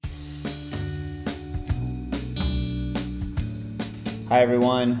Hi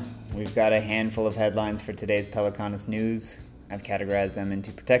everyone, we've got a handful of headlines for today's Pelecanos news. I've categorized them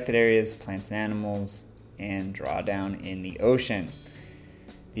into protected areas, plants and animals, and drawdown in the ocean.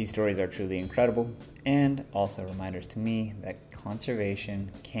 These stories are truly incredible and also reminders to me that conservation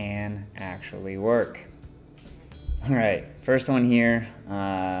can actually work. Alright, first one here,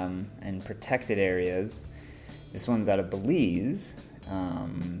 in protected areas. This one's out of Belize,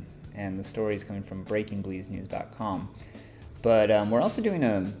 and the story is coming from breakingbelizenews.com. But we're also doing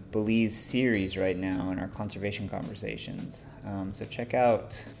a Belize series right now in our conservation conversations. So check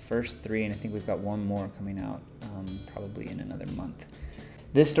out first 3, and I think we've got one more coming out probably in another month.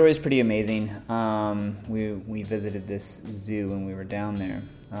 This story is pretty amazing. We visited this zoo when we were down there.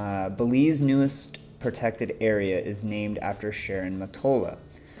 Belize's newest protected area is named after Sharon Matola.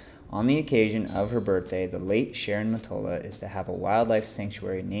 On the occasion of her birthday, the late Sharon Matola is to have a wildlife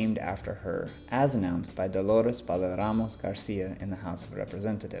sanctuary named after her, as announced by Dolores Valderramos Garcia in the House of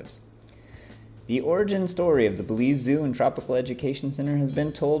Representatives. The origin story of the Belize Zoo and Tropical Education Center has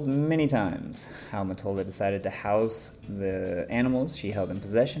been told many times. How Matola decided to house the animals she held in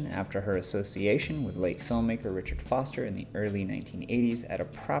possession after her association with late filmmaker Richard Foster in the early 1980s at a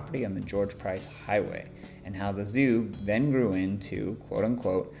property on the George Price Highway, and how the zoo then grew into,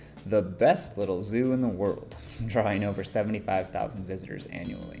 quote-unquote, the best little zoo in the world, drawing over 75,000 visitors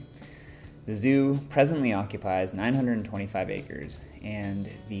annually. The zoo presently occupies 925 acres, and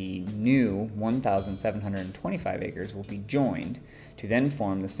the new 1,725 acres will be joined to then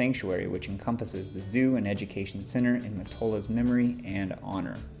form the sanctuary, which encompasses the zoo and education center in Matola's memory and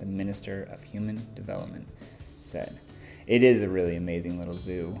honor, the Minister of Human Development said. It is a really amazing little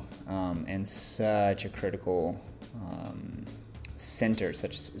zoo, and such a critical center,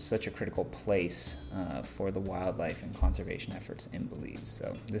 such a critical place for the wildlife and conservation efforts in Belize.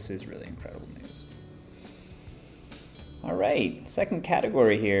 So this is really incredible news. All right, second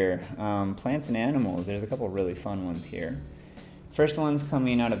category here, plants and animals. There's a couple really fun ones here. First one's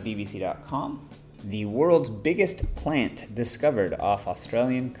coming out of BBC.com. The world's biggest plant discovered off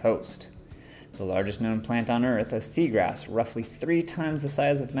Australian coast. The largest known plant on Earth, a seagrass roughly 3 times the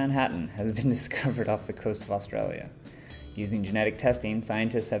size of Manhattan, has been discovered off the coast of Australia. Using genetic testing,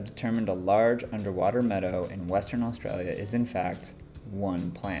 scientists have determined a large underwater meadow in Western Australia is in fact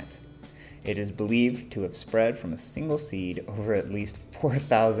one plant. It is believed to have spread from a single seed over at least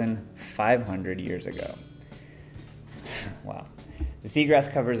 4,500 years ago. Wow. The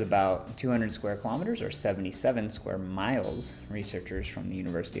seagrass covers about 200 square kilometers or 77 square miles, researchers from the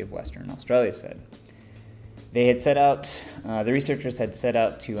University of Western Australia said. The researchers had set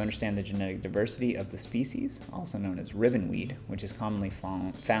out to understand the genetic diversity of the species, also known as ribbonweed, which is commonly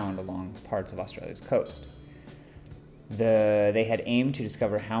found along parts of Australia's coast. They had aimed to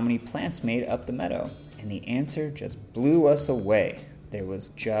discover how many plants made up the meadow, and the answer just blew us away. There was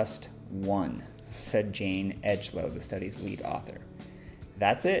just one, said Jane Edgelow, the study's lead author.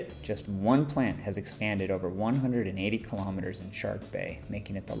 That's it. Just one plant has expanded over 180 kilometers in Shark Bay,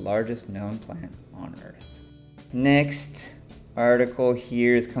 making it the largest known plant on Earth. Next article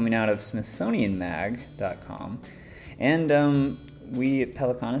here is coming out of SmithsonianMag.com, and we at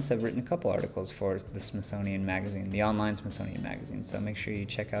Pelecanos have written a couple articles for the Smithsonian Magazine, the online Smithsonian Magazine, so make sure you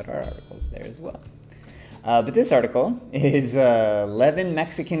check out our articles there as well. But this article is 11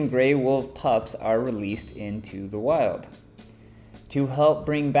 Mexican gray wolf pups are released into the wild. To help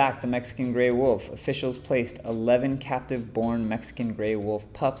bring back the Mexican gray wolf, officials placed 11 captive-born Mexican gray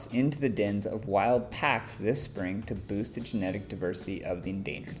wolf pups into the dens of wild packs this spring to boost the genetic diversity of the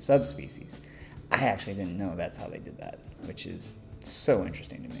endangered subspecies. I actually didn't know that's how they did that, which is so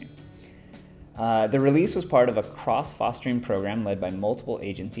interesting to me. The release was part of a cross-fostering program led by multiple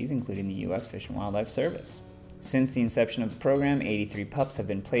agencies, including the U.S. Fish and Wildlife Service. Since the inception of the program, 83 pups have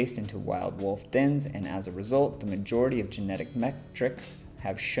been placed into wild wolf dens, and as a result, the majority of genetic metrics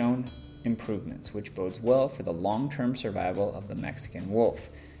have shown improvements, which bodes well for the long-term survival of the Mexican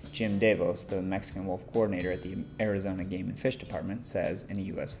wolf. Jim Davos, the Mexican wolf coordinator at the Arizona Game and Fish Department, says in a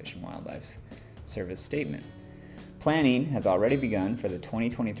U.S. Fish and Wildlife Service statement. Planning has already begun for the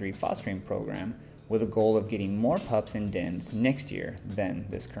 2023 fostering program, with a goal of getting more pups in dens next year than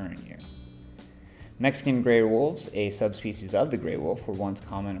this current year. Mexican gray wolves, a subspecies of the gray wolf, were once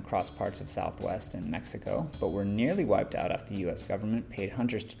common across parts of Southwest and Mexico, but were nearly wiped out after the U.S. government paid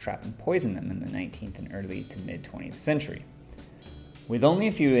hunters to trap and poison them in the 19th and early to mid-20th century. With only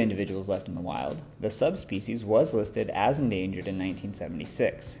a few individuals left in the wild, the subspecies was listed as endangered in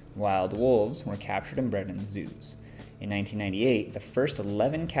 1976. Wild wolves were captured and bred in zoos. In 1998, the first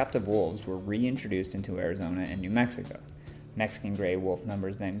 11 captive wolves were reintroduced into Arizona and New Mexico. Mexican gray wolf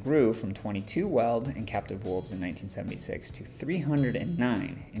numbers then grew from 22 wild and captive wolves in 1976 to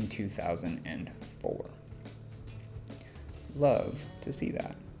 309 in 2004. Love to see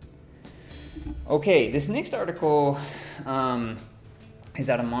that. Okay, this next article is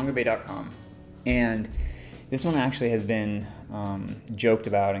out of mangabay.com, and this one actually has been joked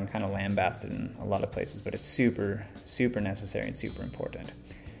about and kind of lambasted in a lot of places, but it's super, super necessary and super important.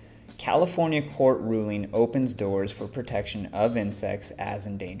 California court ruling opens doors for protection of insects as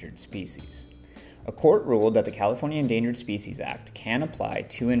endangered species. A court ruled that the California Endangered Species Act can apply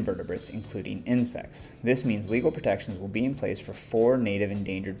to invertebrates, including insects. This means legal protections will be in place for 4 native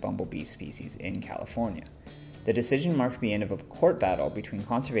endangered bumblebee species in California. The decision marks the end of a court battle between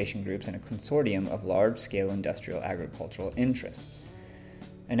conservation groups and a consortium of large-scale industrial agricultural interests.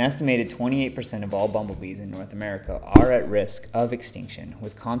 An estimated 28% of all bumblebees in North America are at risk of extinction,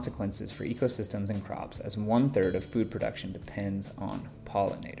 with consequences for ecosystems and crops, as 1/3 of food production depends on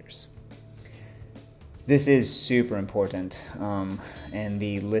pollinators. This is super important, and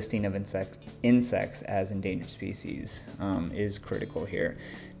the listing of insects as endangered species is critical here.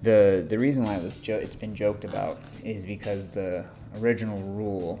 The reason why it's been joked about is because the original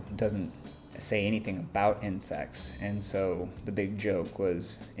rule doesn't say anything about insects, and so the big joke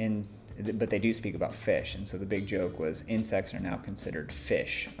was but they do speak about fish, and so the big joke was insects are now considered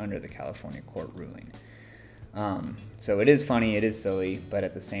fish under the California court ruling. So it is funny, it is silly, but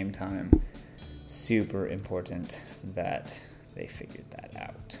at the same time, super important that they figured that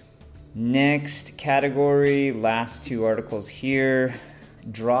out. Next category, last 2 articles here.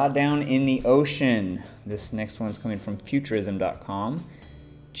 Drawdown in the ocean. This next one's coming from futurism.com.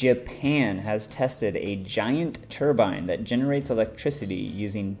 Japan has tested a giant turbine that generates electricity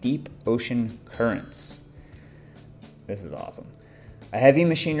using deep ocean currents. This is awesome. A heavy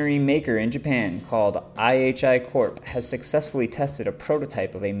machinery maker in Japan called IHI Corp has successfully tested a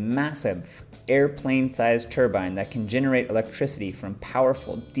prototype of a massive airplane-sized turbine that can generate electricity from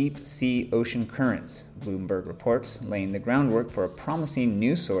powerful deep-sea ocean currents, Bloomberg reports, laying the groundwork for a promising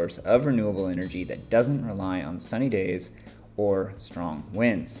new source of renewable energy that doesn't rely on sunny days or strong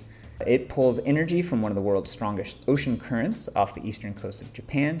winds. It pulls energy from one of the world's strongest ocean currents off the eastern coast of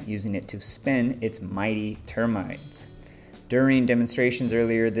Japan, using it to spin its mighty turbines. During demonstrations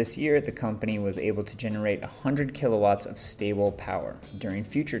earlier this year, the company was able to generate 100 kilowatts of stable power. During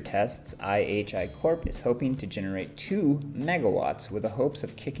future tests, IHI Corp is hoping to generate 2 megawatts with the hopes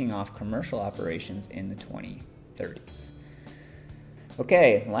of kicking off commercial operations in the 2030s.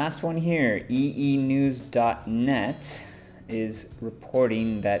 Okay, last one here. EEnews.net is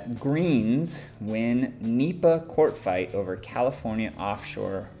reporting that Greens win NEPA court fight over California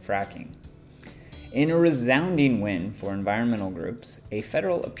offshore fracking. In a resounding win for environmental groups, a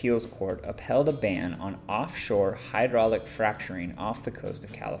federal appeals court upheld a ban on offshore hydraulic fracturing off the coast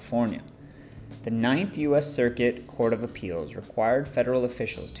of California. The 9th U.S. Circuit Court of Appeals required federal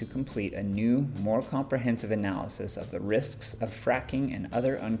officials to complete a new, more comprehensive analysis of the risks of fracking and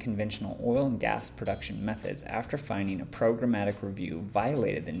other unconventional oil and gas production methods after finding a programmatic review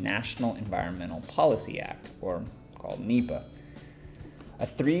violated the National Environmental Policy Act, or called NEPA. A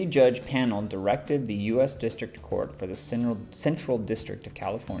 3-judge panel directed the U.S. District Court for the Central District of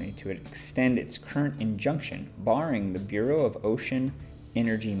California to extend its current injunction, barring the Bureau of Ocean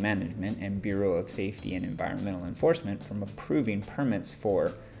Energy Management and Bureau of Safety and Environmental Enforcement from approving permits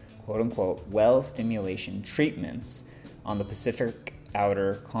for, quote-unquote, well stimulation treatments on the Pacific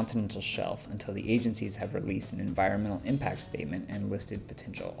Outer Continental Shelf until the agencies have released an environmental impact statement and listed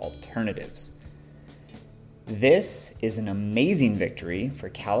potential alternatives. This is an amazing victory for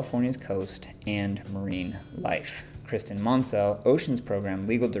California's coast and marine life, Kristen Monsell, Oceans Program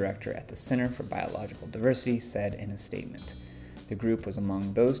Legal Director at the Center for Biological Diversity, said in a statement. The group was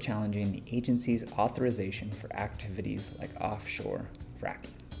among those challenging the agency's authorization for activities like offshore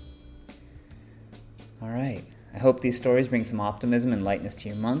fracking. All right. I hope these stories bring some optimism and lightness to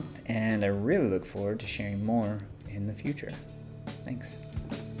your month, and I really look forward to sharing more in the future. Thanks.